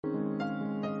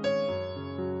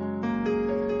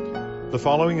The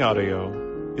following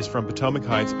audio is from Potomac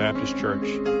Heights Baptist Church,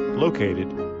 located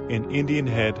in Indian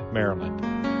Head, Maryland.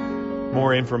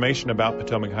 More information about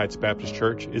Potomac Heights Baptist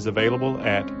Church is available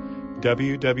at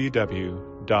www.phbc.com.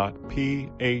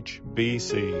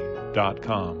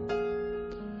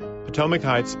 Potomac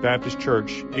Heights Baptist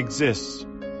Church exists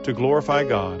to glorify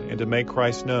God and to make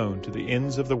Christ known to the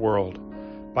ends of the world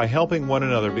by helping one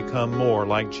another become more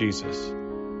like Jesus.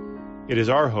 It is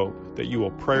our hope that you will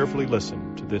prayerfully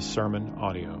listen to this sermon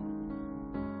audio.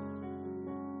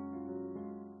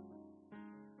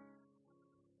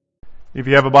 If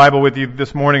you have a Bible with you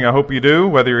this morning, I hope you do,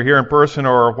 whether you're here in person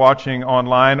or watching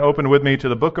online, open with me to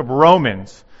the book of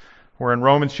Romans. We're in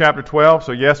Romans chapter 12,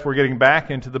 so yes, we're getting back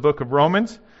into the book of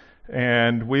Romans,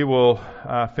 and we will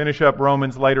finish up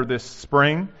Romans later this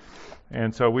spring.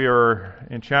 And so we are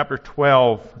in chapter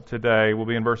 12 today. We'll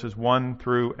be in verses 1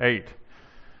 through 8.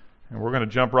 And we're going to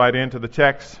jump right into the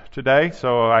text today,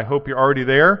 so I hope you're already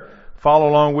there. Follow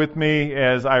along with me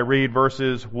as I read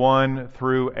verses 1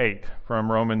 through 8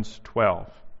 from Romans 12.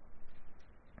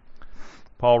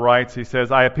 Paul writes, he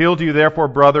says, I appeal to you therefore,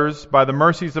 brothers, by the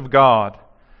mercies of God,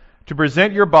 to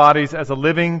present your bodies as a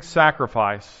living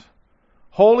sacrifice,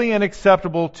 holy and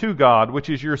acceptable to God, which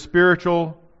is your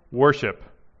spiritual worship.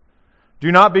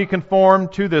 Do not be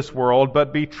conformed to this world,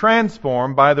 but be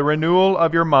transformed by the renewal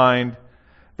of your mind,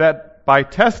 that by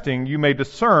testing you may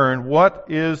discern what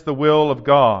is the will of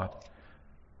God,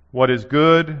 what is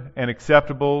good and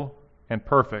acceptable and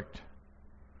perfect.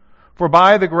 For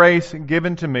by the grace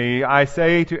given to me, I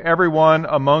say to everyone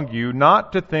among you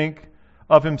not to think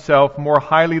of himself more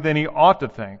highly than he ought to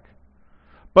think,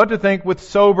 but to think with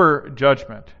sober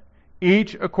judgment,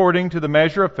 each according to the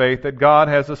measure of faith that God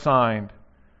has assigned.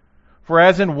 For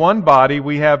as in one body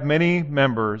we have many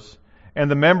members, and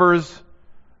the members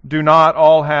do not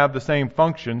all have the same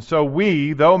function, so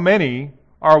we, though many,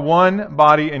 are one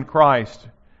body in Christ,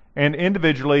 and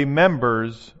individually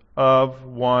members of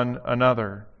one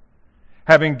another.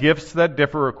 Having gifts that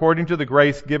differ according to the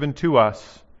grace given to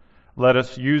us, let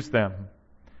us use them.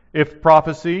 If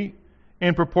prophecy,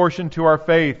 in proportion to our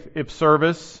faith; if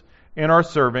service, in our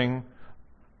serving;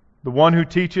 the one who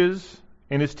teaches,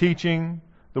 in his teaching;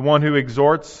 the one who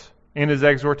exhorts, in his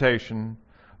exhortation;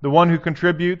 the one who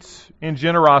contributes, in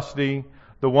generosity;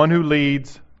 the one who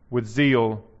leads, with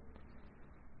zeal;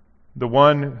 the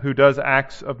one who does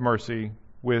acts of mercy,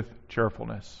 with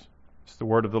cheerfulness. It's the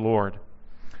word of the Lord.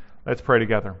 Let's pray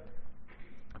together.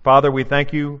 Father, we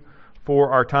thank you for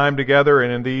our time together,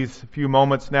 and in these few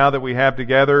moments now that we have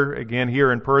together, again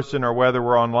here in person or whether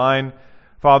we're online,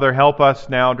 Father, help us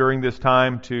now during this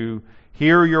time to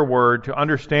hear your word, to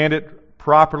understand it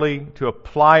properly, to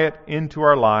apply it into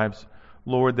our lives,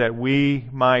 Lord, that we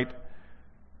might,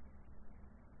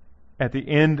 at the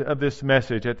end of this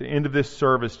message, at the end of this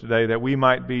service today, that we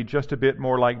might be just a bit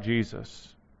more like Jesus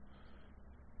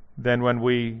than when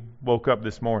we woke up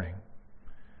this morning.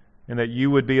 And that you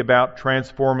would be about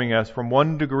transforming us from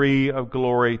one degree of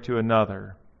glory to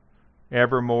another,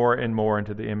 ever more and more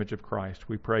into the image of Christ.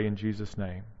 We pray in Jesus'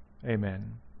 name.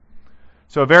 Amen.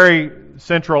 So a very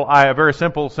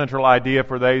simple central idea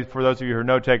for those of you who are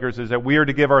note takers is that we are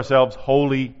to give ourselves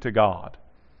wholly to God.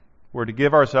 We're to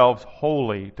give ourselves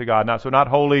wholly to God. Not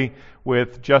holy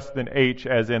with just an H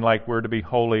as in like we're to be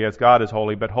holy as God is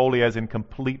holy, but holy as in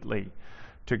completely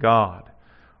to God.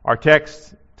 Our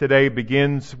text today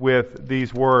begins with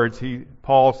these words.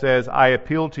 Paul says, I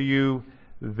appeal to you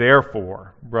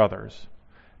therefore, brothers.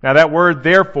 Now that word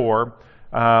therefore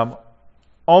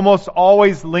almost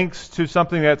always links to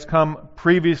something that's come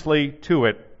previously to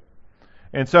it.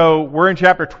 And so we're in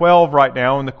chapter 12 right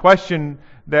now, and the question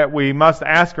that we must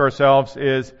ask ourselves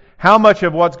is, how much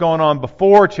of what's going on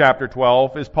before chapter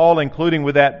 12 is Paul including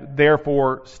with that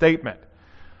therefore statement?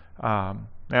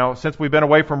 Now, since we've been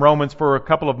away from Romans for a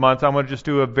couple of months, I'm going to just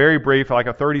do a very brief, like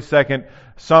a 30-second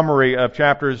summary of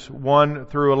chapters 1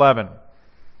 through 11.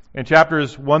 In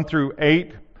chapters 1 through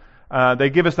 8, they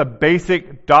give us a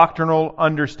basic doctrinal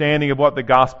understanding of what the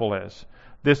gospel is.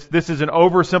 This is an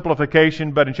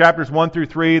oversimplification, but in chapters 1 through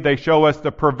 3, they show us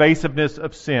the pervasiveness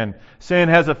of sin. Sin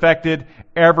has affected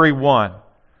everyone.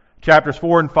 Chapters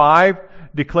 4 and 5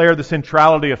 declare the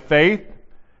centrality of faith.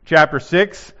 Chapter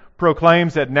 6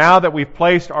 proclaims that now that we've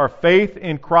placed our faith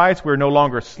in Christ, we're no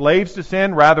longer slaves to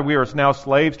sin, rather we are now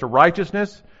slaves to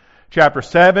righteousness. Chapter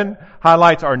 7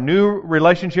 highlights our new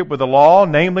relationship with the law,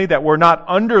 namely that we're not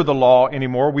under the law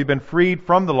anymore. We've been freed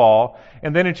from the law.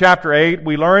 And then in chapter 8,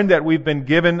 we learn that we've been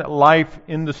given life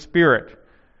in the Spirit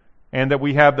and that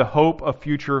we have the hope of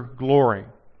future glory.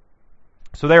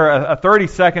 So there, a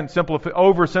 30-second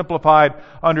oversimplified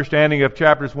understanding of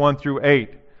chapters 1 through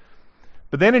 8.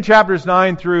 But then in chapters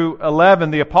 9 through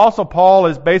 11, the Apostle Paul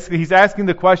he's asking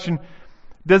the question,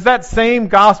 does that same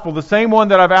gospel, the same one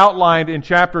that I've outlined in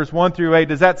chapters 1 through 8,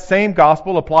 does that same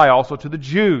gospel apply also to the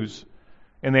Jews?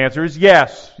 And the answer is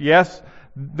yes. Yes,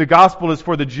 the gospel is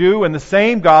for the Jew, and the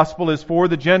same gospel is for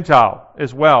the Gentile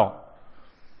as well.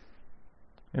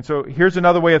 And so here's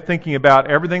another way of thinking about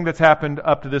everything that's happened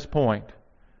up to this point.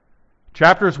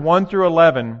 Chapters 1 through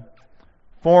 11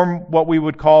 form what we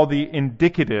would call the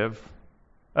indicative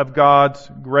of God's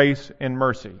grace and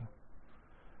mercy.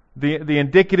 The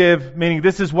indicative, meaning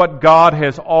this is what God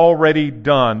has already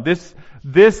done. This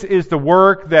is the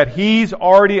work that He's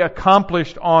already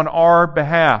accomplished on our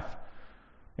behalf.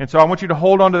 And so I want you to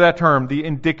hold on to that term, the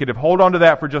indicative. Hold on to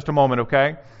that for just a moment,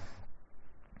 okay?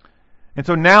 And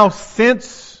so now,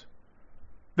 since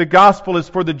the gospel is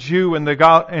for the Jew and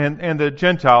the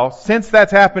Gentile, since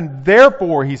that's happened,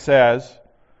 therefore, he says,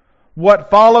 what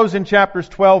follows in chapters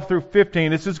 12 through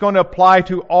 15, this is going to apply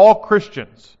to all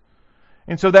Christians.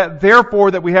 And so that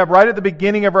therefore that we have right at the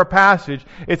beginning of our passage,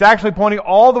 it's actually pointing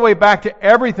all the way back to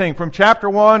everything from chapter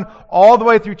 1 all the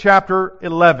way through chapter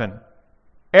 11.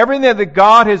 Everything that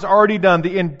God has already done,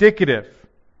 the indicative.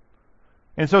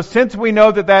 And so since we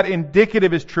know that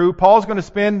indicative is true, Paul's going to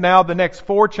spend now the next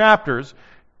 4 chapters,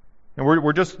 and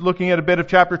we're just looking at a bit of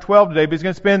chapter 12 today, but he's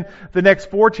going to spend the next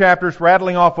 4 chapters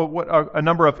rattling off a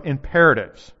number of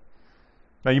imperatives.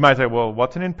 Now you might say, well,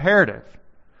 what's an imperative?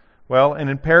 Well, an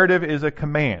imperative is a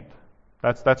command.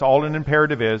 That's all an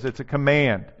imperative is. It's a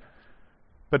command.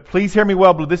 But please hear me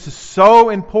well, but this is so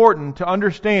important to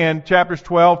understand chapters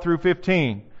 12 through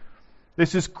 15.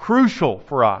 This is crucial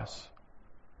for us.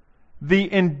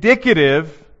 The indicative,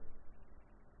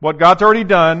 what God's already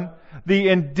done, the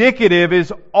indicative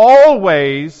is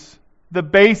always the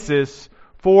basis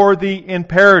for the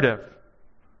imperative.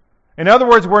 In other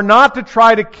words, we're not to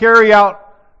try to carry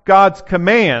out God's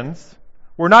commands.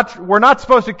 We're not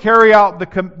supposed to carry out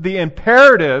the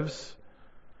imperatives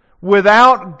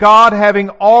without God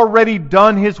having already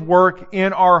done His work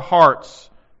in our hearts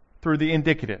through the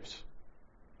indicatives.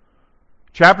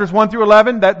 Chapters 1 through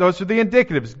 11, those are the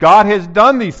indicatives. God has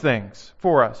done these things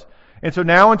for us. And so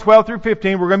now in 12 through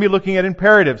 15, we're going to be looking at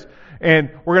imperatives.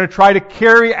 And we're going to try to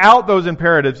carry out those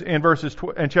imperatives in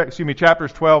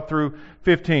chapters 12 through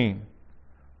 15.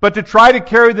 But to try to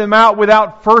carry them out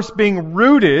without first being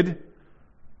rooted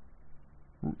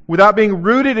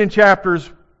in chapters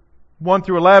 1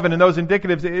 through 11 and those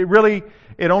indicatives,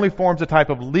 it only forms a type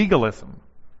of legalism.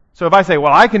 So if I say,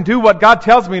 well, I can do what God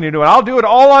tells me to do, and I'll do it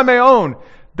all on my own,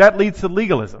 that leads to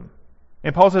legalism.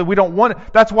 And Paul says we don't want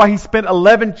it. That's why he spent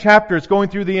 11 chapters going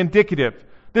through the indicative.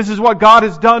 This is what God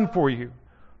has done for you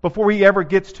before he ever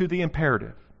gets to the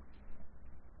imperative.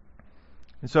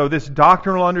 And so this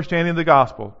doctrinal understanding of the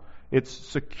gospel, it's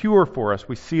secure for us.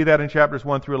 We see that in chapters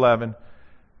 1 through 11.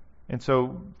 And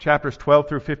so chapters 12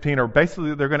 through 15 are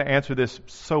basically, they're going to answer this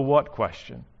so what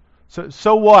question.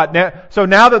 So what? So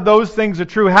now that those things are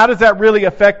true, how does that really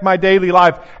affect my daily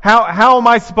life? How am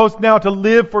I supposed now to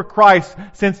live for Christ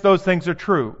since those things are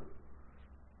true?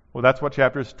 Well, that's what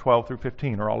chapters 12 through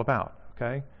 15 are all about.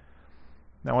 Okay?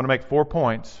 Now I want to make 4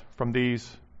 points from these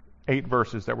 8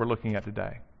 verses that we're looking at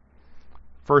today.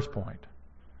 First point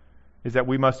is that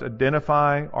we must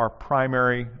identify our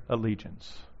primary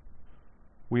allegiance.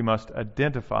 We must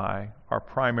identify our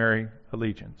primary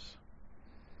allegiance.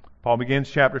 Paul begins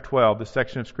chapter 12, this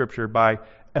section of Scripture, by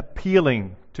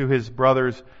appealing to his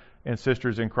brothers and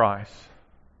sisters in Christ.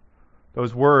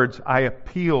 Those words, I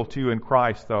appeal to you in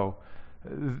Christ, though,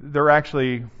 they're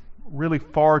actually really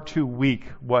far too weak,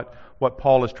 what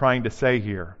Paul is trying to say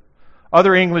here.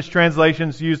 Other English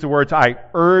translations use the words, I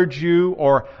urge you,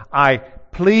 or I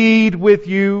plead with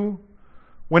you.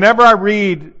 Whenever I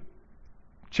read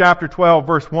chapter 12,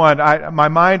 verse 1, my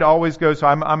mind always goes, so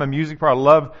I'm a music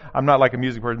person. I'm not like a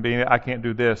music person being, I can't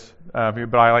do this,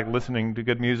 but I like listening to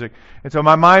good music. And so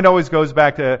my mind always goes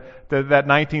back to that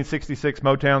 1966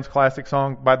 Motown's classic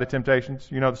song by The Temptations.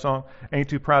 You know the song? Ain't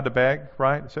Too Proud to Beg,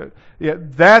 right? So yeah,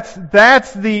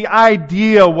 that's the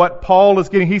idea what Paul is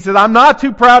getting. He says, I'm not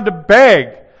too proud to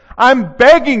beg. I'm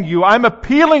begging you. I'm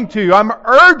appealing to you. I'm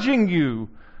urging you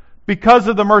because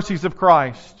of the mercies of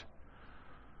Christ.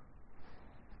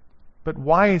 But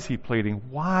why is he pleading?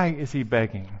 Why is he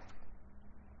begging?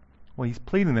 Well, he's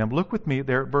pleading them. Look with me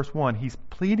there at verse 1. He's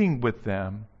pleading with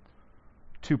them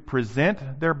to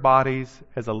present their bodies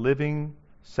as a living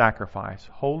sacrifice,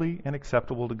 holy and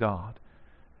acceptable to God.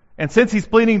 And since he's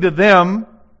pleading to them,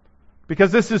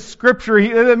 because this is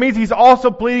Scripture, that means he's also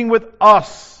pleading with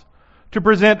us to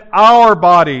present our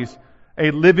bodies a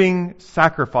living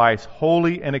sacrifice,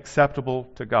 holy and acceptable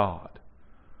to God.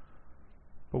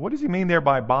 But what does he mean there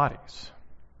by bodies?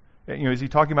 Is he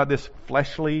talking about this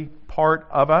fleshly part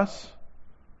of us?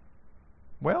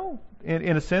 Well,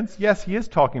 in a sense, yes, he is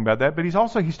talking about that, but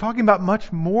he's talking about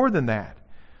much more than that.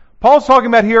 Paul's talking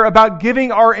about here about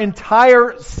giving our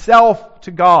entire self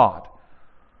to God.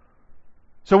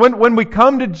 So when we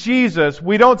come to Jesus,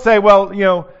 we don't say, well,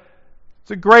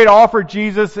 it's a great offer,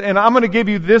 Jesus, and I'm going to give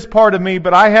you this part of me,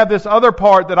 but I have this other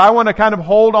part that I want to kind of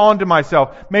hold on to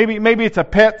myself. Maybe it's a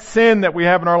pet sin that we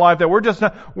have in our life that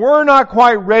we're not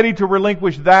quite ready to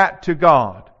relinquish that to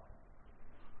God.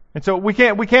 And so we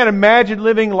can't imagine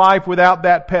living life without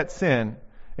that pet sin.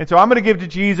 And so I'm going to give to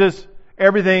Jesus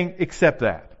everything except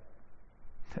that.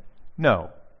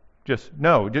 No.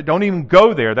 Don't even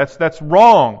go there. That's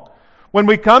wrong. When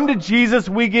we come to Jesus,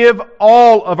 we give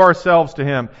all of ourselves to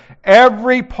Him.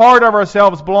 Every part of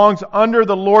ourselves belongs under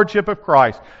the lordship of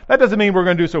Christ. That doesn't mean we're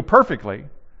going to do so perfectly,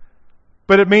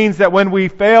 but it means that when we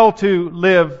fail to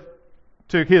live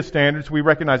to His standards, we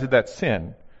recognize that that's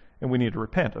sin, and we need to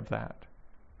repent of that.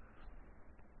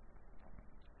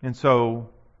 And so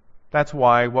that's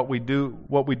why what we do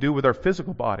with our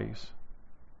physical bodies,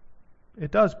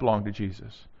 it does belong to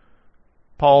Jesus.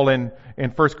 Paul in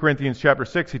 1 Corinthians chapter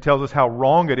 6, he tells us how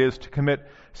wrong it is to commit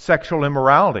sexual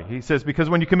immorality. He says,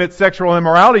 because when you commit sexual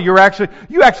immorality, you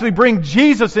actually bring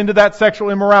Jesus into that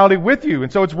sexual immorality with you.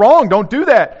 And so it's wrong. Don't do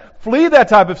that. Flee that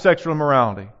type of sexual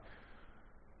immorality.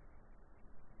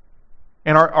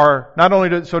 And not only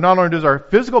does our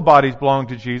physical bodies belong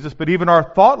to Jesus, but even our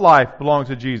thought life belongs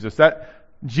to Jesus. That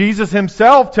Jesus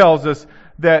Himself tells us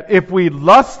that if we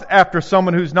lust after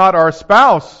someone who's not our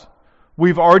spouse,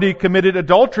 we've already committed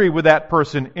adultery with that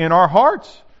person in our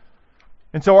hearts.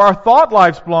 And so our thought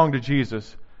lives belong to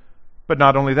Jesus. But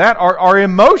not only that, our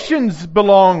emotions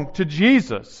belong to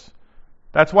Jesus.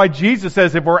 That's why Jesus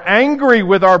says if we're angry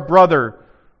with our brother,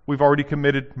 we've already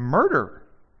committed murder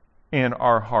in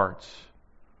our hearts.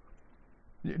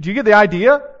 Do you get the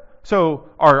idea? So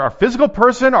our physical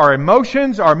person, our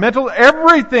emotions, our mental,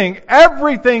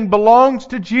 everything belongs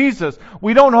to Jesus.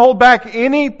 We don't hold back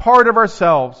any part of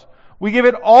ourselves. We give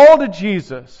it all to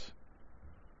Jesus.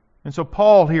 And so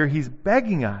Paul here, he's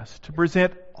begging us to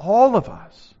present all of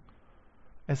us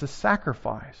as a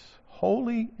sacrifice,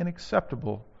 holy and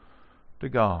acceptable to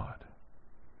God.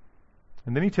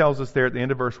 And then he tells us there at the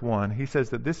end of verse 1, he says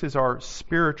that this is our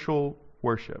spiritual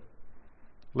worship.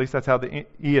 At least that's how the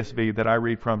ESV that I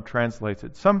read from translates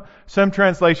it. Some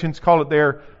translations call it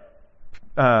their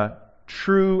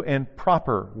true and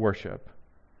proper worship.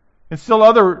 And still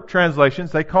other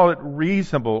translations, they call it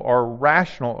reasonable or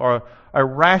rational, or a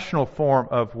rational form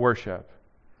of worship.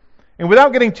 And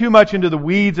without getting too much into the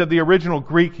weeds of the original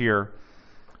Greek here,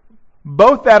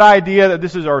 both that idea that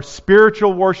this is our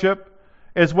spiritual worship,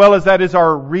 as well as that is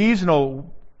our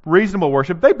reasonable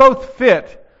worship, they both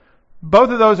fit.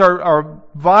 Both of those are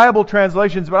viable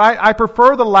translations, but I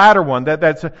prefer the latter one,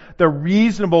 that's the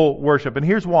reasonable worship. And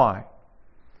here's why.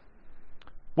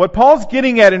 What Paul's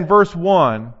getting at in verse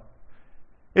 1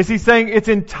 is he's saying it's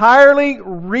entirely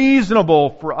reasonable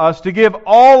for us to give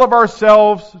all of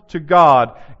ourselves to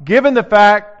God, given the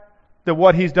fact that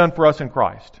what He's done for us in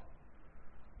Christ.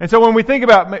 And so when we think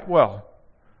about,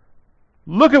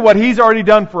 look at what He's already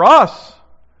done for us,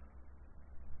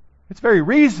 it's very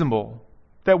reasonable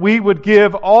that we would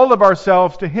give all of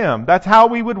ourselves to Him. That's how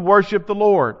we would worship the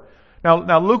Lord.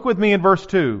 Now look with me in verse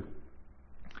 2.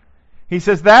 He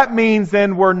says that means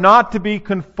then we're not to be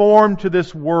conformed to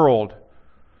this world.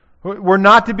 We're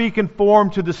not to be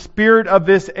conformed to the spirit of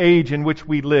this age in which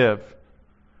we live.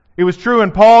 It was true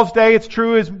in Paul's day. It's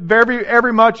true as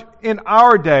very much in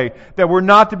our day that we're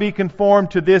not to be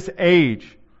conformed to this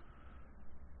age.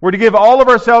 We're to give all of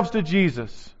ourselves to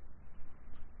Jesus.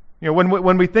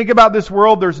 When we think about this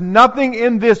world, there's nothing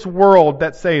in this world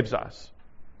that saves us.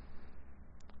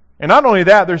 And not only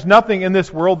that, there's nothing in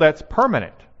this world that's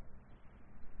permanent.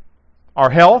 Our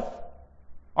health,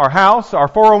 our house, our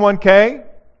 401k.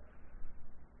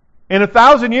 In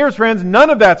 1,000 years, friends, none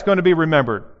of that's going to be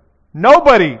remembered.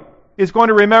 Nobody is going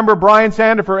to remember Brian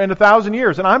Sandifer in 1,000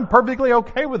 years, and I'm perfectly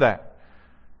okay with that.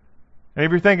 And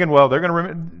if you're thinking, well, they're not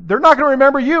going to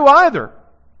remember you either.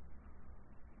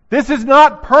 This is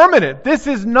not permanent. This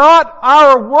is not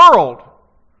our world.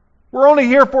 We're only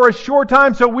here for a short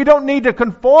time, so we don't need to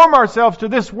conform ourselves to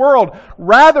this world.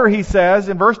 Rather, he says,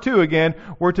 in verse 2 again,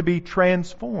 we're to be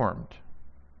transformed.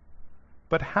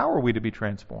 But how are we to be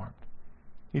transformed?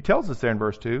 He tells us there in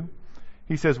verse 2.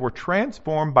 He says we're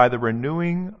transformed by the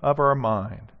renewing of our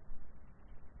mind.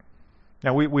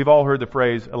 Now, we've all heard the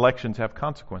phrase, elections have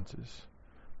consequences.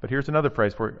 But here's another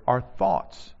phrase for it. Our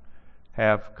thoughts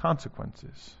have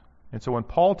consequences. And so when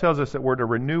Paul tells us that we're to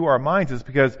renew our minds, it's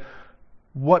because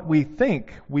what we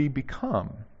think, we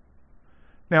become.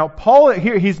 Now, Paul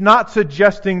here, he's not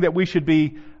suggesting that we should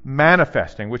be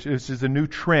manifesting, which is a new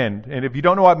trend. And if you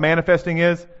don't know what manifesting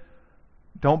is,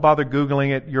 don't bother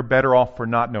Googling it. You're better off for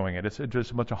not knowing it. It's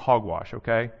just a bunch of hogwash,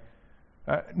 okay?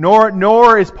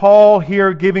 Nor is Paul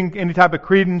here giving any type of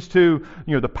credence to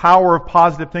the power of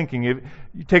positive thinking. You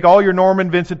take all your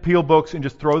Norman Vincent Peale books and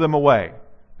just throw them away.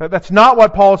 That's not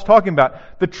what Paul is talking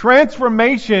about. The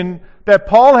transformation that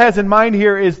Paul has in mind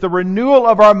here is the renewal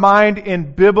of our mind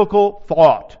in biblical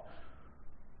thought.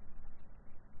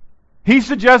 He's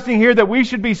suggesting here that we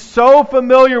should be so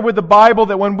familiar with the Bible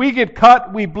that when we get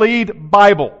cut, we bleed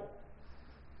Bible.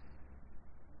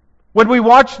 When we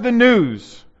watch the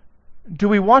news, do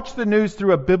we watch the news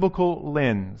through a biblical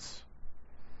lens?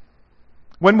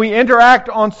 When we interact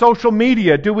on social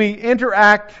media, do we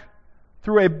interact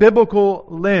through a biblical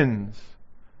lens?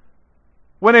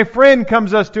 When a friend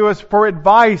comes to us for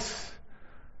advice,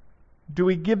 do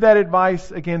we give that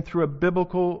advice again through a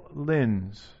biblical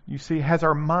lens? You see, has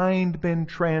our mind been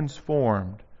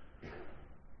transformed?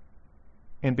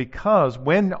 And because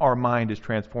when our mind is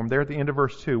transformed, there at the end of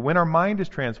verse 2, when our mind is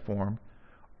transformed,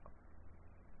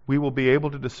 we will be able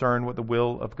to discern what the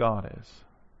will of God is.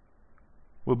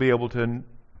 We'll be able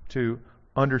to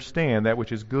understand that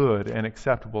which is good and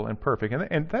acceptable and perfect.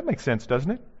 And that makes sense,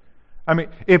 doesn't it? I mean,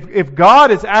 if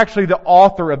God is actually the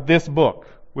author of this book,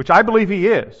 which I believe He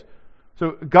is,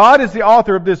 so God is the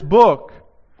author of this book,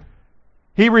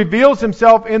 He reveals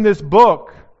Himself in this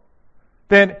book,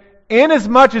 then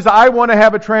inasmuch as I want to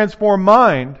have a transformed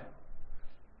mind,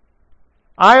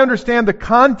 I understand the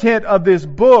content of this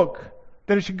book,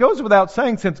 then it goes without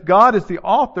saying, since God is the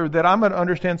author, that I'm going to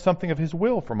understand something of His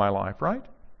will for my life, right?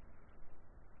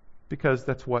 Because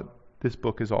that's what this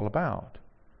book is all about.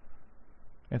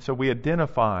 And so we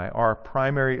identify our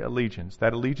primary allegiance.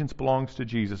 That allegiance belongs to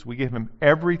Jesus. We give Him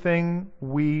everything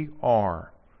we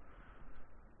are.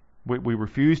 We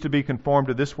refuse to be conformed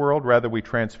to this world. Rather, we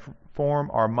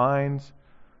transform our minds.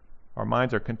 Our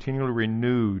minds are continually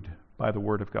renewed by the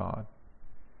Word of God.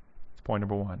 That's point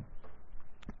number one.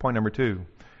 Point number two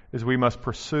is we must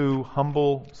pursue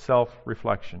humble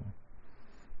self-reflection.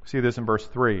 See this in verse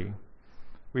 3.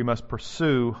 We must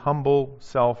pursue humble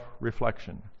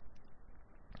self-reflection.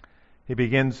 He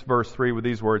begins verse 3 with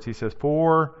these words. He says,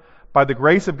 "For by the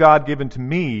grace of God given to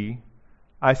me,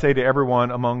 I say to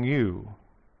everyone among you."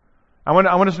 I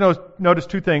want us to notice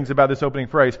two things about this opening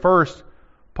phrase. First,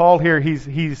 Paul here,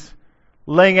 he's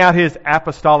laying out his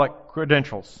apostolic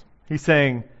credentials. He's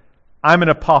saying, I'm an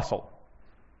apostle.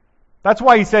 That's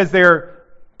why he says there,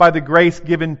 by the grace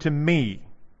given to me.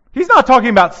 He's not talking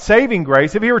about saving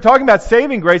grace. If he were talking about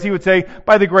saving grace, he would say,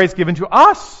 by the grace given to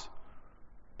us.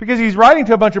 Because he's writing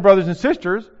to a bunch of brothers and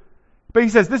sisters. But he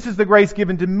says, this is the grace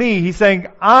given to me. He's saying,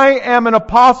 I am an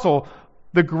apostle.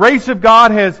 The grace of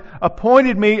God has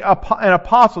appointed me an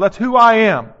apostle. That's who I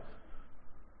am.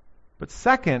 But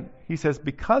second, he says,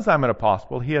 because I'm an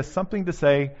apostle, he has something to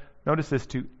say, notice this,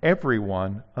 to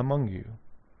everyone among you.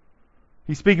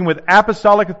 He's speaking with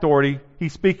apostolic authority.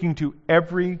 He's speaking to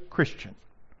every Christian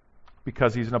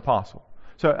because he's an apostle.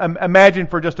 So imagine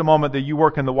for just a moment that you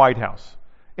work in the White House,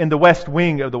 in the West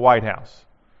Wing of the White House.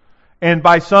 And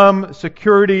by some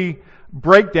security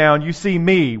breakdown, you see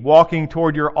me walking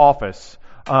toward your office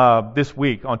this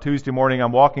week. On Tuesday morning,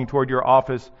 I'm walking toward your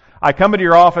office. I come into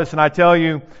your office and I tell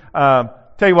you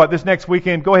what, this next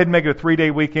weekend, go ahead and make it a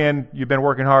 3-day weekend. You've been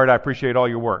working hard. I appreciate all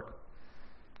your work.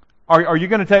 Are you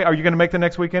going to make the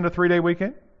next weekend a 3-day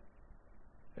weekend?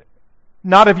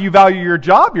 Not if you value your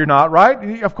job, you're not,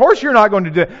 right? Of course you're not going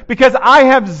to do it. Because I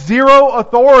have zero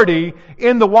authority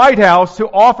in the White House to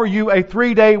offer you a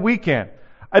 3-day weekend.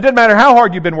 It doesn't matter how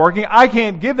hard you've been working, I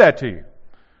can't give that to you.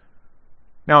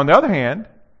 Now, on the other hand,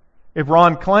 if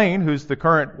Ron Klain, who's the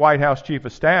current White House Chief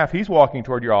of Staff, he's walking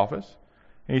toward your office,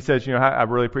 and he says, I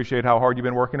really appreciate how hard you've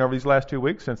been working over these last 2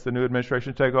 weeks since the new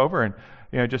administration took over,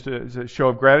 and just as a show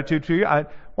of gratitude to you, why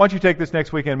don't you take this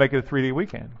next weekend and make it a 3-day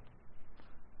weekend?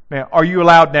 Now, are you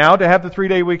allowed now to have the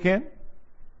 3-day weekend?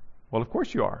 Well, of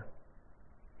course you are.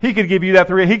 He could give you that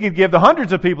 3. He could give the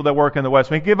hundreds of people that work in the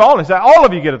West Wing. He could give all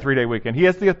of you get a 3-day weekend. He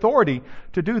has the authority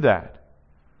to do that.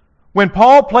 When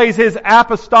Paul plays his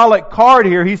apostolic card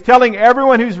here, he's telling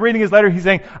everyone who's reading his letter, he's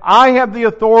saying, I have the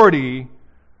authority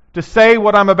to say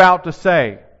what I'm about to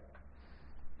say.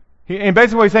 And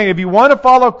basically what he's saying, if you want to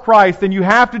follow Christ, then you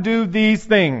have to do these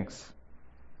things.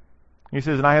 He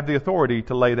says, and I have the authority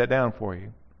to lay that down for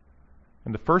you.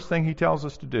 And the first thing he tells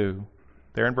us to do,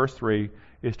 there in verse 3,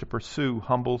 is to pursue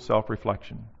humble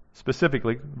self-reflection.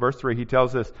 Specifically, verse 3, he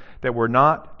tells us that we're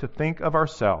not to think of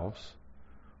ourselves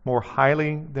more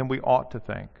highly than we ought to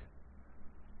think,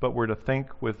 but we're to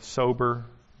think with sober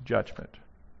judgment.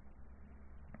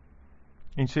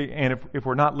 And see, and if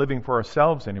we're not living for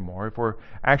ourselves anymore, if we're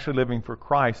actually living for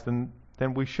Christ,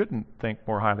 then we shouldn't think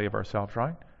more highly of ourselves,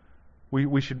 right?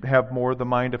 We should have more the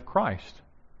mind of Christ.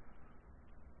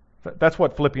 That's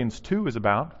what Philippians 2 is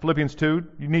about. Philippians 2,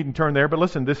 you needn't turn there, but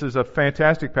listen, this is a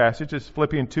fantastic passage. It's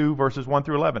Philippians 2, verses 1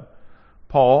 through 11.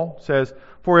 Paul says,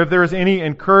 "For if there is any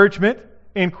encouragement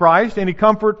in Christ, any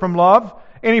comfort from love,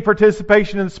 any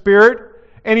participation in the Spirit,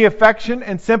 any affection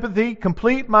and sympathy,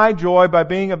 complete my joy by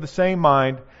being of the same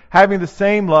mind, having the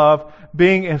same love,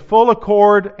 being in full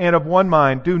accord and of one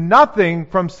mind. Do nothing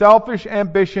from selfish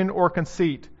ambition or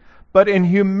conceit, but in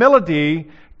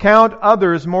humility count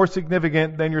others more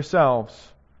significant than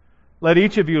yourselves. Let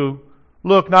each of you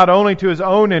look not only to his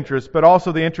own interest, but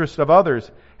also the interest of others.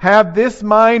 Have this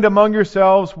mind among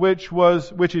yourselves, which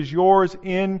is yours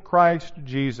in Christ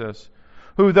Jesus,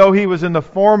 who, though he was in the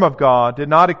form of God, did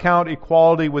not account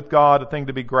equality with God a thing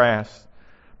to be grasped,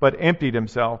 but emptied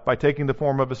himself by taking the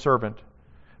form of a servant.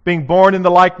 Being born in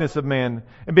the likeness of men,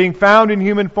 and being found in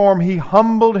human form, he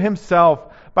humbled himself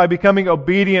by becoming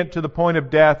obedient to the point of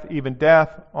death, even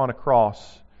death on a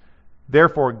cross.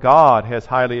 Therefore God has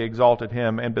highly exalted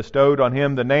him and bestowed on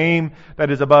him the name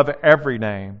that is above every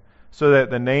name, so that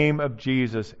the name of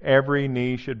Jesus every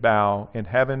knee should bow in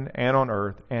heaven and on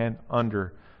earth and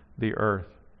under the earth,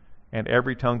 and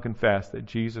every tongue confess that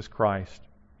Jesus Christ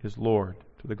is Lord,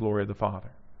 to the glory of the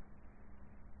Father."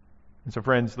 And so,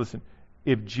 friends, listen,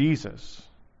 if Jesus,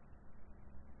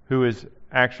 who is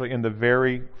actually in the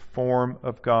very form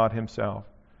of God himself,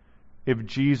 if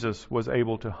Jesus was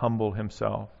able to humble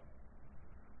himself,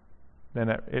 then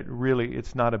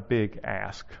it's not a big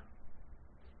ask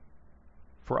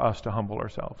for us to humble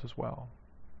ourselves as well.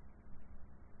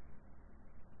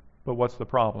 But what's the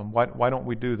problem? Why don't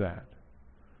we do that?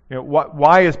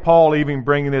 Why is Paul even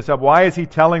bringing this up? Why is he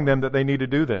telling them that they need to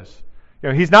do this?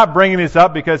 He's not bringing this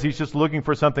up because he's just looking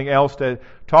for something else to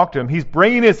talk to him. He's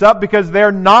bringing this up because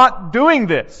they're not doing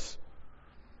this.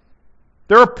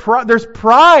 There's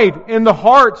pride in the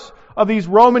hearts of these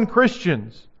Roman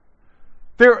Christians.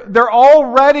 They're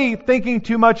already thinking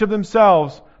too much of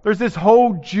themselves. There's this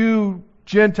whole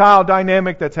Jew-Gentile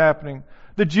dynamic that's happening.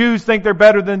 The Jews think they're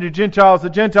better than the Gentiles. The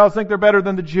Gentiles think they're better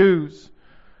than the Jews.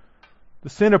 The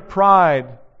sin of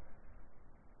pride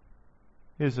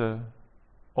is an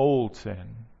old sin.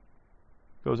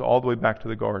 It goes all the way back to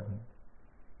the garden.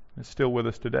 It's still with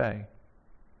us today.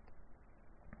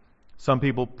 Some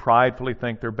people pridefully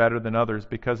think they're better than others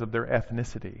because of their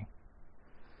ethnicity.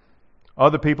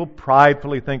 Other people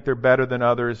pridefully think they're better than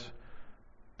others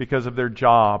because of their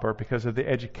job or because of the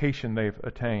education they've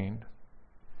attained.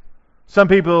 Some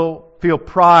people feel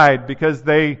pride because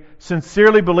they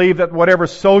sincerely believe that whatever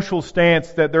social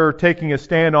stance that they're taking a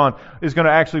stand on is going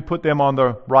to actually put them on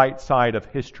the right side of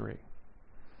history.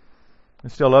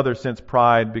 And still others sense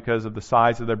pride because of the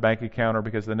size of their bank account or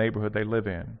because of the neighborhood they live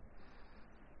in.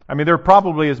 I mean, there are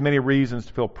probably as many reasons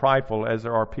to feel prideful as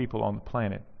there are people on the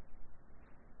planet.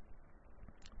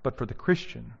 But for the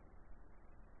Christian,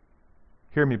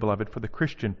 hear me, beloved, for the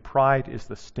Christian, pride is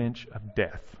the stench of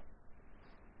death.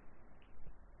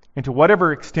 And to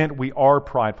whatever extent we are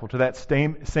prideful, to that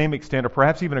same extent, or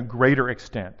perhaps even a greater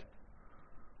extent,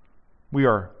 we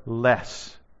are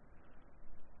less,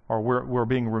 or we're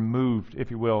being removed, if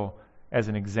you will, as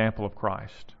an example of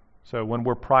Christ. So when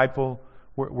we're prideful,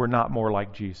 we're not more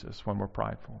like Jesus when we're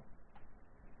prideful.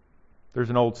 There's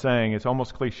an old saying, it's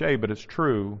almost cliche, but it's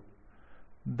true,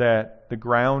 that the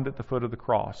ground at the foot of the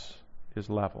cross is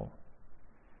level.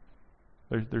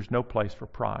 There's no place for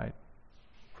pride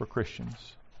for Christians.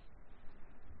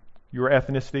 Your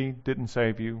ethnicity didn't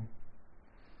save you,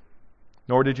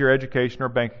 nor did your education or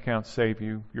bank account save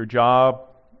you. Your job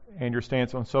and your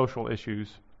stance on social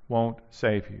issues won't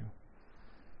save you.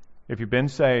 If you've been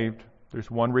saved,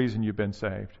 there's one reason you've been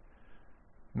saved,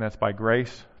 and that's by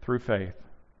grace through faith.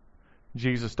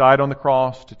 Jesus died on the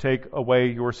cross to take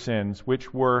away your sins,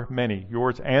 which were many,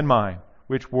 yours and mine,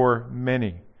 which were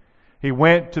many. He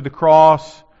went to the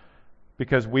cross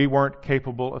because we weren't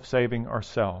capable of saving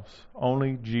ourselves.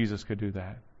 Only Jesus could do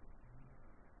that.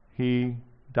 He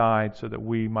died so that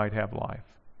we might have life.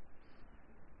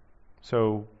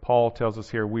 So Paul tells us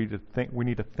here we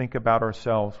need to think about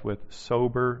ourselves with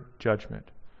sober judgment,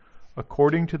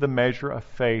 according to the measure of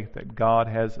faith that God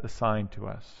has assigned to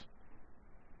us.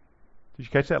 Did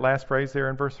you catch that last phrase there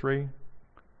in verse 3?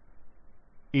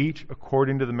 Each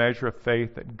according to the measure of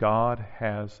faith that God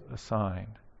has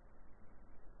assigned.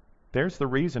 There's the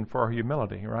reason for our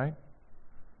humility, right?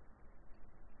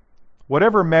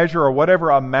 Whatever measure or whatever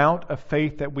amount of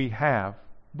faith that we have,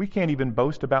 we can't even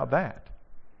boast about that.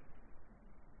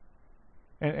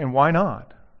 And why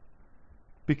not?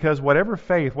 Because whatever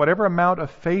faith, whatever amount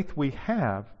of faith we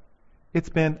have, it's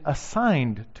been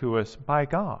assigned to us by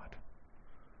God.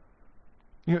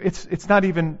 It's not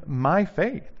even my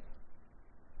faith.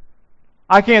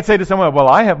 I can't say to someone, well,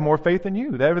 I have more faith than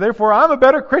you, therefore I'm a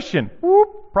better Christian.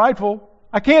 Whoop, prideful.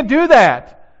 I can't do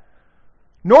that.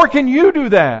 Nor can you do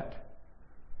that.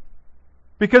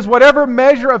 Because whatever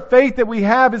measure of faith that we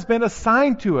have has been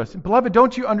assigned to us. And beloved,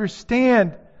 don't you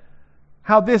understand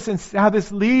how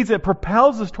this leads, it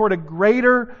propels us toward a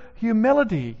greater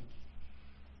humility?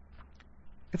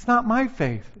 It's not my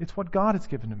faith. It's what God has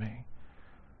given to me.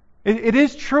 It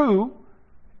is true.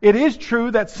 It is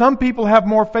true that some people have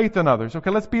more faith than others. Okay,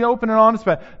 let's be open and honest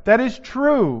about it. That is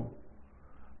true.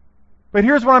 But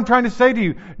here's what I'm trying to say to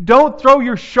you. Don't throw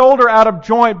your shoulder out of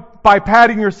joint by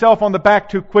patting yourself on the back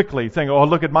too quickly, saying, oh,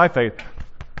 look at my faith.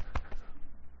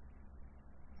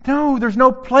 No, there's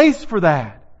no place for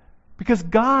that. Because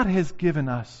God has given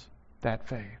us that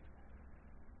faith.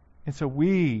 And so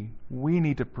we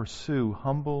need to pursue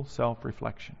humble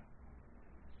self-reflection.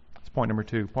 That's point number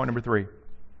 2. Point number 3.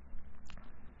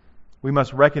 We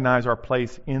must recognize our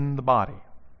place in the body.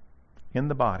 In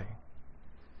the body.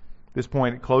 This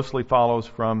point closely follows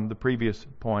from the previous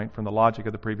point, from the logic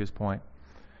of the previous point.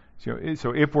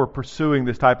 So if we're pursuing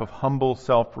this type of humble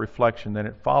self-reflection, then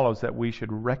it follows that we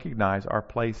should recognize our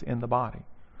place in the body.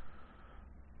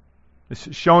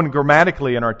 It's shown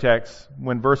grammatically in our text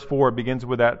when verse 4 begins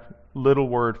with that little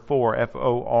word for,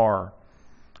 F-O-R.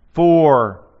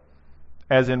 For,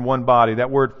 as in one body.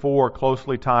 That word for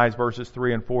closely ties verses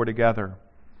 3 and 4 together.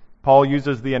 Paul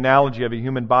uses the analogy of a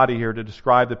human body here to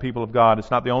describe the people of God.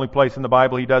 It's not the only place in the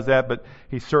Bible he does that, but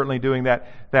he's certainly doing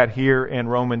that here in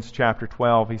Romans chapter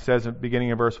 12. He says at the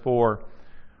beginning of verse 4,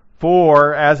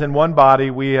 for, as in one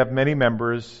body we have many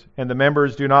members, and the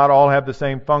members do not all have the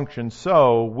same function,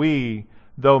 so we,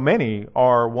 though many,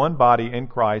 are one body in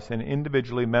Christ, and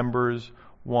individually members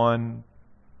one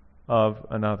of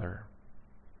another.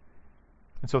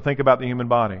 And so think about the human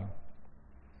body.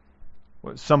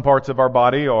 Some parts of our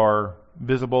body are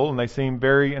visible, and they seem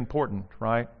very important,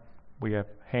 right? We have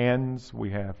hands,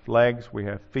 we have legs, we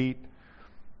have feet,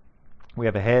 we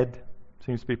have a head.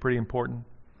 Seems to be pretty important.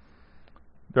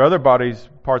 There are other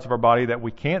parts of our body that we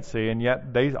can't see, and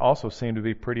yet they also seem to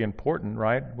be pretty important,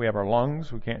 right? We have our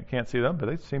lungs, we can't see them, but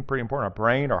they seem pretty important. Our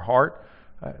brain, our heart,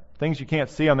 things you can't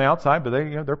see on the outside, but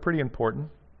they're pretty important.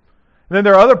 And then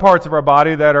there are other parts of our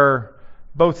body that are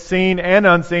both seen and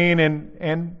unseen,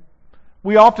 and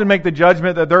we often make the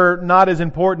judgment that they're not as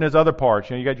important as other parts.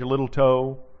 You got your little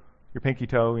toe, your pinky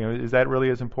toe. Is that really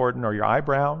as important? Or your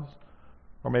eyebrows?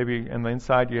 Or maybe on the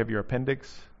inside you have your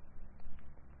appendix.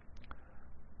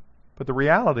 But the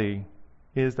reality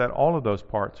is that all of those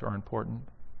parts are important.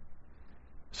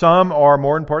 Some are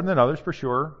more important than others, for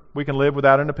sure. We can live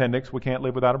without an appendix. We can't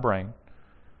live without a brain.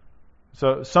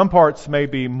 So some parts may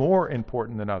be more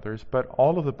important than others, but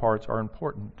all of the parts are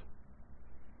important.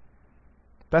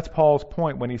 That's Paul's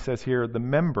point when he says here, the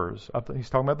members, he's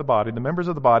talking about the body, the members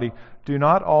of the body do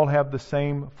not all have the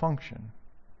same function.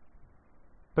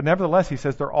 But nevertheless, he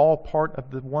says they're all part of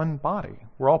the one body.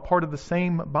 We're all part of the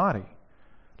same body.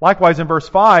 Likewise, in verse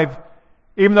 5,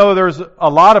 even though there's a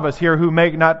lot of us here who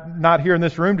make, not here in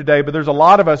this room today, but there's a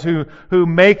lot of us who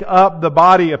make up the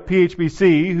body of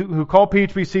PHBC, who call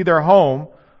PHBC their home.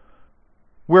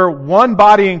 We're one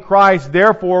body in Christ,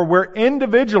 therefore we're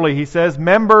individually, he says,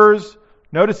 members,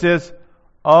 notice this,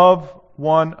 of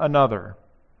one another.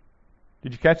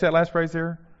 Did you catch that last phrase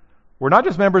there? We're not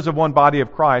just members of one body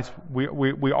of Christ.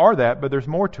 We are that, but there's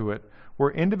more to it.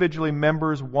 We're individually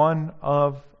members one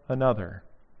of another.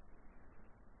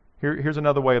 Here's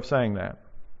another way of saying that.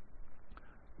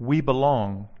 We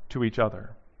belong to each other.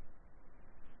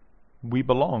 We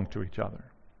belong to each other.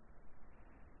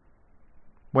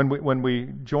 When we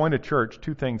join a church,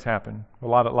 two things happen. A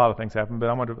lot of things happen, but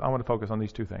I want to focus on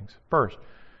these two things. First,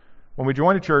 when we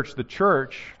join a church, the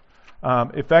church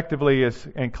effectively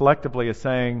and collectively is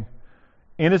saying,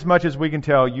 inasmuch as we can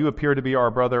tell you appear to be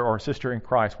our brother or sister in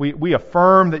Christ, we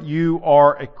affirm that you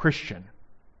are a Christian.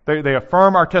 They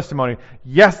affirm our testimony.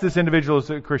 Yes, this individual is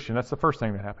a Christian. That's the first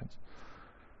thing that happens.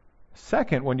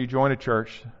 Second, when you join a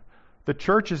church, the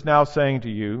church is now saying to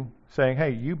you, hey,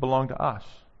 you belong to us.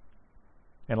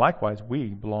 And likewise, we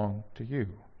belong to you.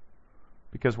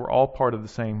 Because we're all part of the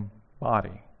same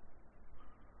body.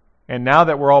 And now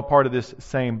that we're all part of this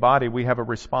same body, we have a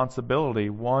responsibility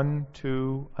one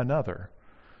to another.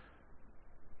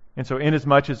 And so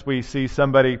inasmuch as we see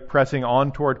somebody pressing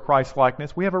on toward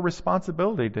Christ-likeness, we have a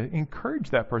responsibility to encourage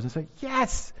that person. Say,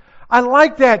 yes, I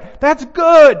like that. That's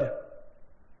good.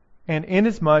 And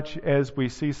inasmuch as we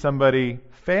see somebody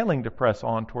failing to press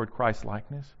on toward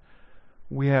Christ-likeness,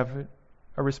 we have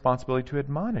a responsibility to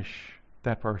admonish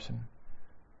that person.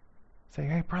 Say,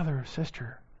 hey, brother or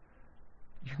sister,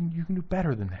 you can do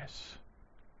better than this.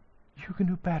 You can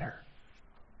do better.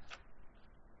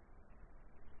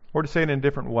 Or to say it in a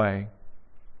different way,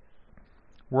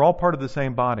 we're all part of the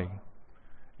same body.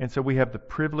 And so we have the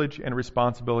privilege and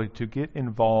responsibility to get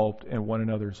involved in one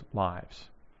another's lives.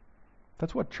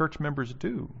 That's what church members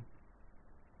do.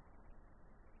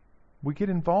 We get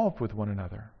involved with one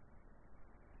another.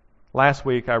 Last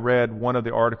week I read one of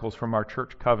the articles from our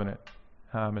church covenant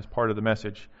as part of the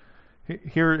message.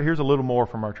 Here's a little more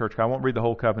from our church. I won't read the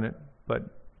whole covenant, but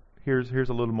here's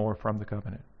a little more from the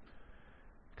covenant.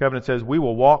 The covenant says, we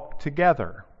will walk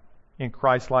together in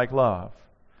Christ-like love,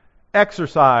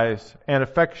 exercise an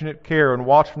affectionate care and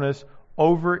watchfulness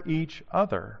over each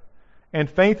other, and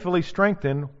faithfully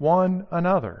strengthen one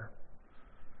another.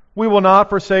 We will not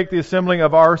forsake the assembling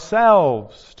of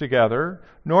ourselves together,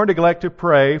 nor neglect to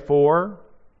pray for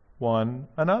one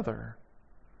another.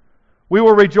 We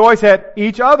will rejoice at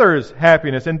each other's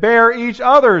happiness and bear each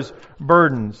other's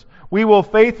burdens. We will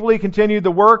faithfully continue the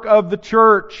work of the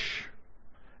church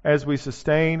as we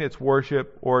sustain its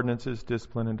worship, ordinances,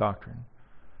 discipline, and doctrine.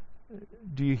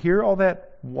 Do you hear all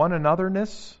that one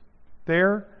anotherness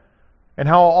there? And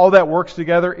how all that works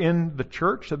together in the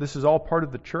church? So this is all part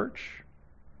of the church?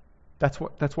 That's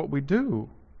what we do.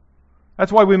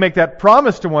 That's why we make that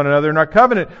promise to one another in our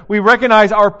covenant. We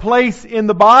recognize our place in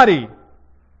the body.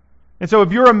 And so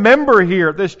if you're a member here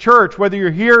at this church, whether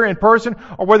you're here in person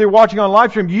or whether you're watching on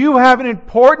live stream, you have an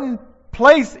important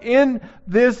place in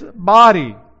this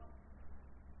body.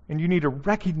 And you need to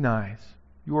recognize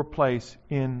your place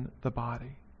in the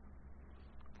body.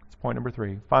 That's point number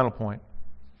 3. Final point.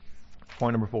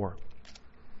 Point number 4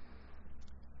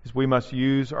 is we must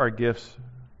use our gifts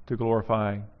to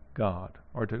glorify God,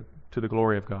 or to the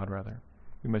glory of God, rather.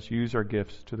 We must use our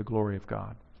gifts to the glory of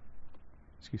God.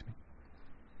 Excuse me.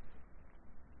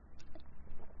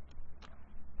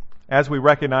 As we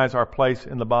recognize our place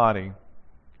in the body,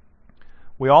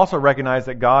 we also recognize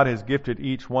that God has gifted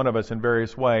each one of us in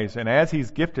various ways. And as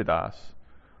He's gifted us,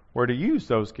 we're to use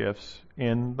those gifts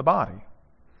in the body.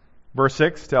 Verse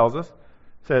 6 tells us,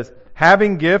 says,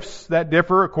 having gifts that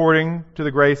differ according to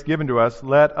the grace given to us,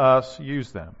 let us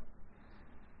use them.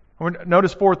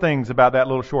 Notice 4 things about that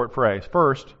little short phrase.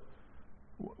 First,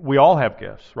 we all have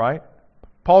gifts, right?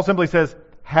 Paul simply says,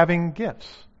 having gifts.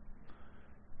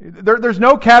 There's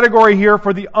no category here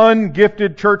for the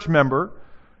ungifted church member.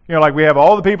 You know, like we have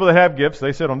all the people that have gifts,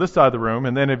 they sit on this side of the room,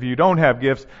 and then if you don't have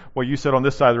gifts, well, you sit on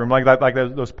this side of the room. Like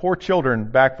those poor children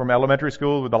back from elementary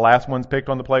school with the last ones picked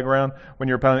on the playground when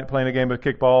you're playing a game of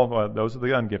kickball. Well, those are the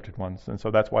ungifted ones, and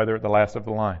so that's why they're at the last of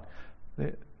the line.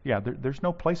 There's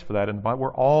no place for that in the body.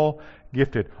 We're all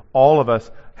gifted. All of us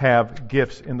have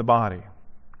gifts in the body.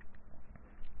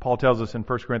 Paul tells us in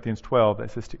 1 Corinthians 12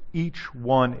 that says to each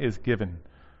one is given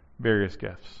various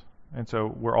gifts. And so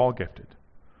we're all gifted.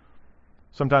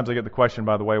 Sometimes I get the question,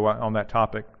 by the way, on that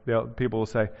topic. People will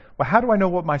say, well, how do I know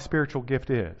what my spiritual gift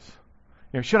is?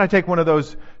 Should I take one of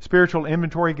those spiritual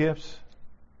inventory gifts?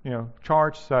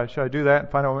 Charts? Should I do that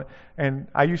and find out? And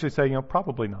I usually say,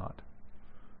 probably not.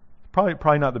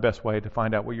 Probably not the best way to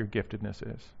find out what your giftedness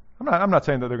is. I'm not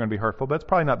saying that they're going to be hurtful, but it's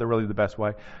probably not really the best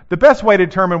way. The best way to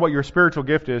determine what your spiritual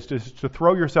gift is to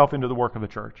throw yourself into the work of the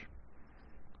church.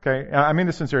 Okay, I mean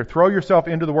this sincerely. Throw yourself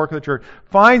into the work of the church.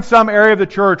 Find some area of the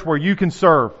church where you can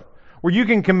serve, where you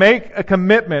can make a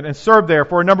commitment and serve there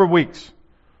for a number of weeks.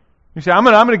 You say, I'm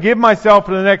going to give myself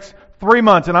for the next 3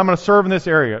 months, and I'm going to serve in this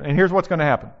area. And here's what's going to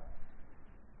happen.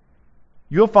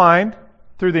 You'll find,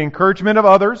 through the encouragement of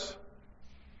others,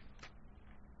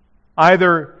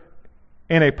 either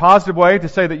in a positive way to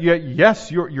say that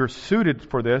yes, you're suited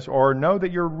for this, or no,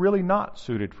 that you're really not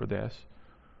suited for this.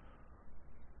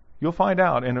 You'll find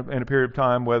out in a period of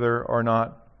time whether or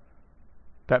not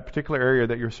that particular area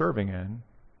that you're serving in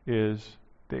is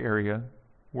the area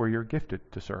where you're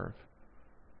gifted to serve.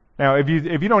 Now, if you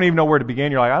don't even know where to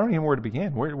begin, you're like, I don't even know where to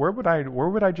begin. Where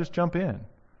would I just jump in?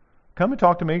 Come and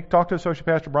talk to me. Talk to Associate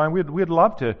Pastor Brian. We'd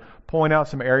love to point out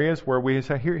some areas where we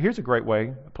say, here's a great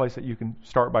way, a place that you can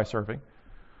start by serving.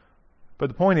 But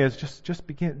the point is, just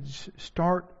begin. Just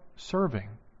start serving.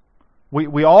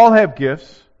 We all have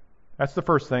gifts. That's the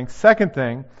first thing. Second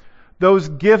thing, those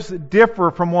gifts differ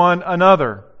from one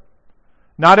another.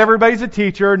 Not everybody's a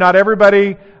teacher. Not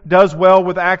everybody does well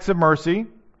with acts of mercy.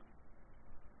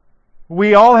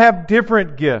 We all have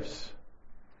different gifts.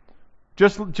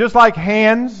 Just like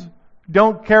hands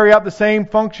don't carry out the same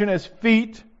function as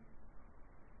feet,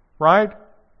 right?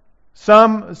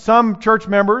 Some church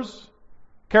members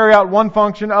carry out one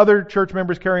function, other church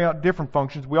members carry out different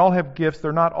functions. We all have gifts.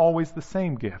 They're not always the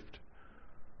same gift.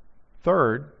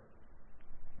 Third,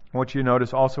 I want you to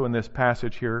notice also in this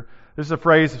passage here, this is a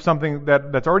phrase of something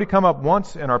that's already come up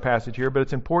once in our passage here, but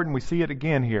it's important we see it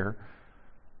again here,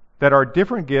 that our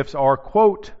different gifts are,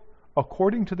 quote,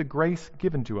 according to the grace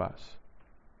given to us.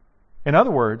 In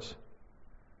other words,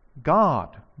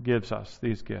 God gives us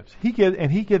these gifts. He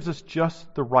gives us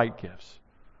just the right gifts.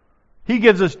 He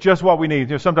gives us just what we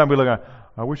need. Sometimes we look at,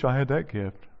 I wish I had that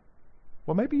gift.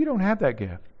 Well, maybe you don't have that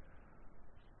gift.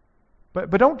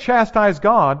 But don't chastise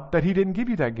God that He didn't give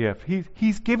you that gift.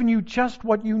 He's given you just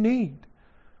what you need.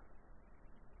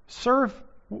 Serve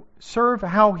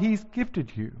how He's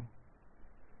gifted you.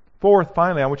 Fourth,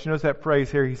 finally, I want you to notice that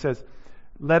phrase here. He says,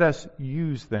 let us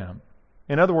use them.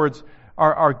 In other words,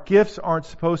 our gifts aren't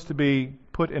supposed to be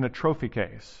put in a trophy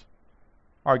case.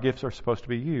 Our gifts are supposed to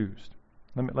be used.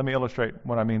 Let me illustrate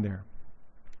what I mean there.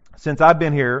 Since I've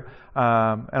been here,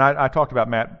 and I talked about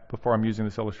Matt before I'm using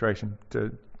this illustration,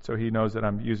 so he knows that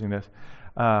I'm using this.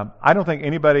 I don't think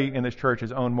anybody in this church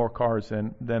has owned more cars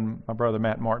than my brother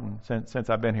Matt Martin since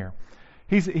I've been here.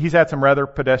 He's had some rather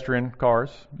pedestrian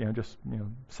cars, just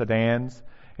sedans,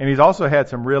 and he's also had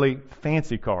some really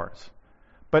fancy cars.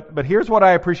 But here's what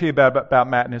I appreciate about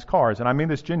Matt and his cars, and I mean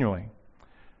this genuinely.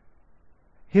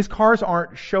 His cars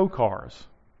aren't show cars.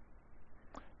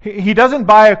 He doesn't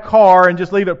buy a car and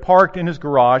just leave it parked in his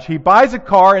garage. He buys a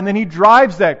car and then he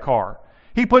drives that car.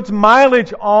 He puts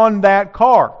mileage on that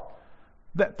car.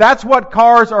 That's what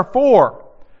cars are for.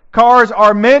 Cars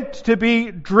are meant to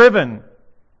be driven.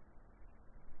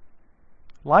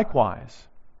 Likewise,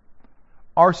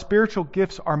 our spiritual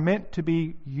gifts are meant to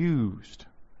be used.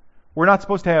 We're not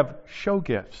supposed to have show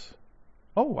gifts.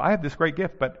 Oh, I have this great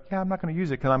gift, but I'm not going to use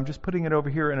it because I'm just putting it over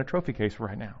here in a trophy case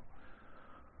right now.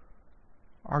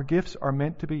 Our gifts are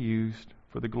meant to be used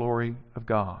for the glory of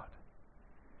God.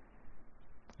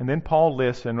 And then Paul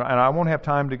lists, and I won't have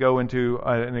time to go into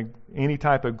any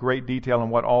type of great detail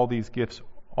on what all these gifts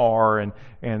are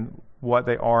and what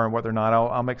they are and what they're not.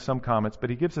 I'll make some comments, but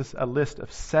he gives us a list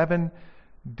of 7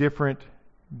 different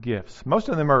gifts. Most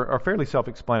of them are fairly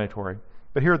self-explanatory,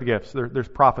 but here are the gifts. There's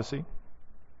prophecy,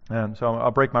 and so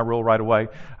I'll break my rule right away.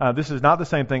 This is not the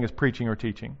same thing as preaching or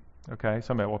teaching. Okay,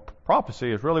 somebody, well,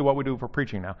 prophecy is really what we do for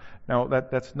preaching now. No,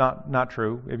 that's not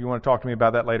true. If you want to talk to me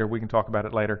about that later, we can talk about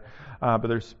it later. But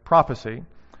there's prophecy.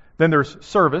 Then there's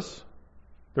service.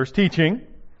 There's teaching,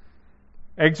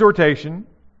 exhortation,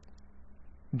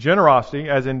 generosity,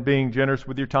 as in being generous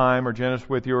with your time or generous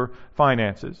with your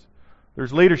finances.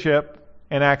 There's leadership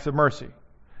and acts of mercy.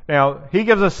 Now, he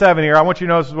gives us 7 here. I want you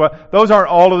to notice what those aren't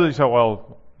all of these. So,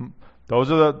 well,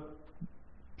 those are the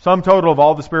sum total of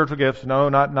all the spiritual gifts. No,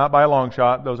 not by a long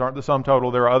shot. Those aren't the sum total.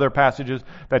 There are other passages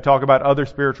that talk about other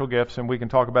spiritual gifts, and we can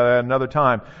talk about that another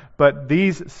time. But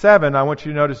these 7, I want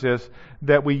you to notice this,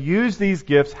 that we use these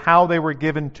gifts how they were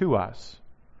given to us.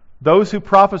 Those who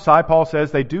prophesy, Paul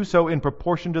says, they do so in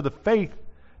proportion to the faith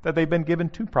that they've been given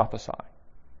to prophesy.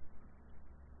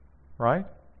 Right?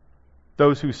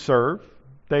 Those who serve,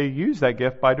 they use that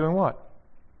gift by doing what?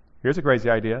 Here's a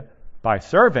crazy idea. By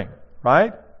serving.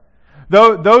 Right?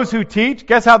 Those who teach,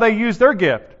 guess how they use their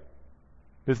gift?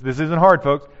 This isn't hard,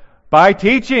 folks. By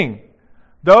teaching.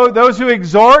 Those who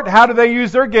exhort, how do they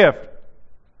use their gift?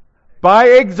 By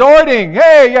exhorting.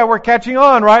 Hey, yeah, we're catching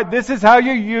on, right? This is how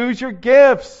you use your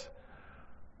gifts.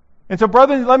 And so,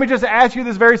 brothers, let me just ask you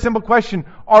this very simple question.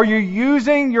 Are you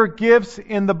using your gifts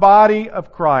in the body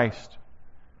of Christ?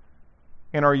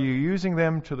 And are you using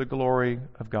them to the glory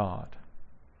of God?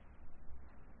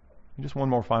 And just one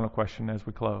more final question as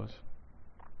we close.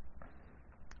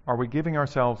 Are we giving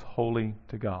ourselves wholly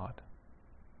to God?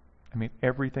 I mean,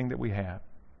 everything that we have.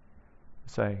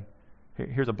 Say,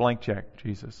 here's a blank check,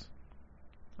 Jesus.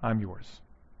 I'm yours.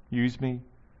 Use me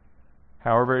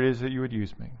however it is that you would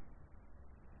use me.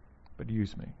 But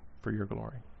use me for your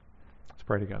glory. Let's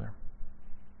pray together.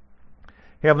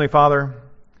 Heavenly Father,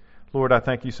 Lord, I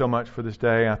thank you so much for this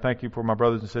day. I thank you for my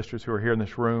brothers and sisters who are here in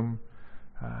this room.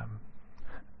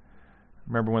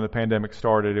 Remember when the pandemic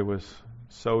started, it was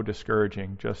so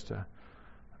discouraging just to,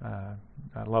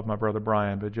 I love my brother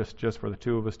Brian, but just for the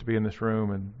two of us to be in this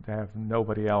room and to have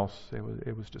nobody else,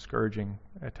 it was discouraging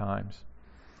at times.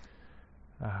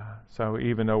 So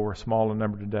even though we're small in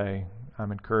number today,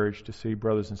 I'm encouraged to see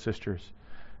brothers and sisters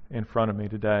in front of me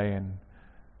today. And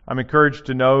I'm encouraged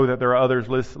to know that there are others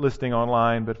listening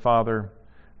online, but Father,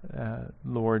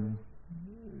 Lord,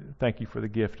 thank you for the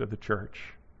gift of the church,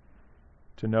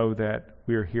 to know that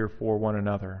we are here for one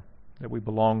another, that we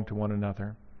belong to one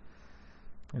another.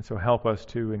 And so help us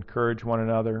to encourage one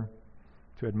another,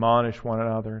 to admonish one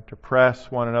another, to press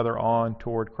one another on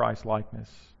toward Christ-likeness.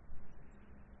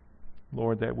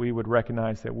 Lord, that we would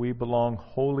recognize that we belong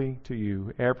wholly to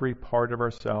you. Every part of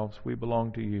ourselves, we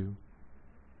belong to you.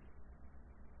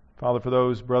 Father, for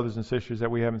those brothers and sisters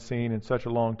that we haven't seen in such a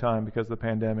long time because of the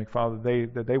pandemic, Father,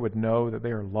 that they would know that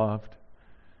they are loved.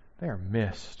 They are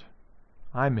missed.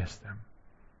 I miss them.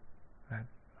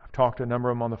 I've talked to a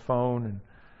number of them on the phone,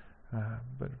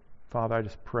 but Father, I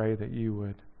just pray that you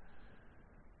would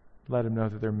let them know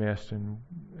that they're missed, and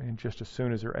just as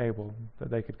soon as they're able, that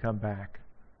they could come back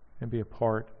and be a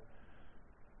part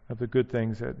of the good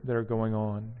things that are going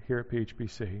on here at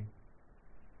PHBC.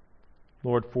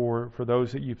 Lord, for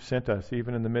those that you've sent us,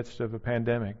 even in the midst of a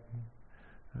pandemic,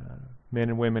 men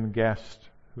and women, guests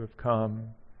who have come,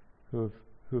 who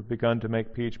have begun to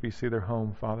make PHBC their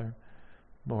home, Father,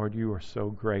 Lord, you are so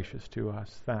gracious to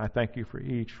us. I thank you for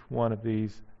each one of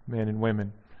these men and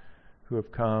women who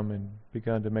have come and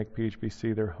begun to make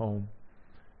PHBC their home.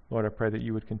 Lord, I pray that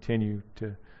you would continue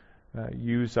to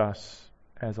use us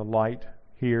as a light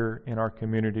here in our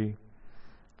community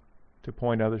to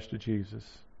point others to Jesus,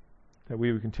 that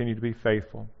we would continue to be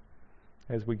faithful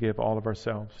as we give all of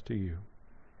ourselves to you.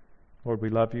 Lord, we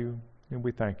love you and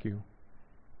we thank you.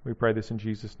 We pray this in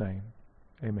Jesus' name.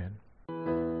 Amen.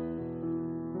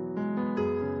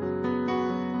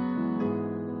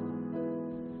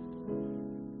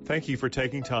 Thank you for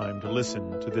taking time to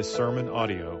listen to this sermon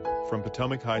audio from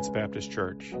Potomac Heights Baptist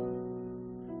Church.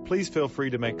 Please feel free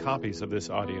to make copies of this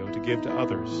audio to give to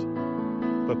others,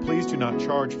 but please do not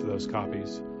charge for those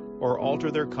copies or alter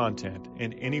their content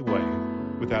in any way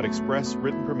without express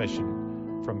written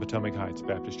permission from Potomac Heights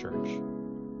Baptist Church.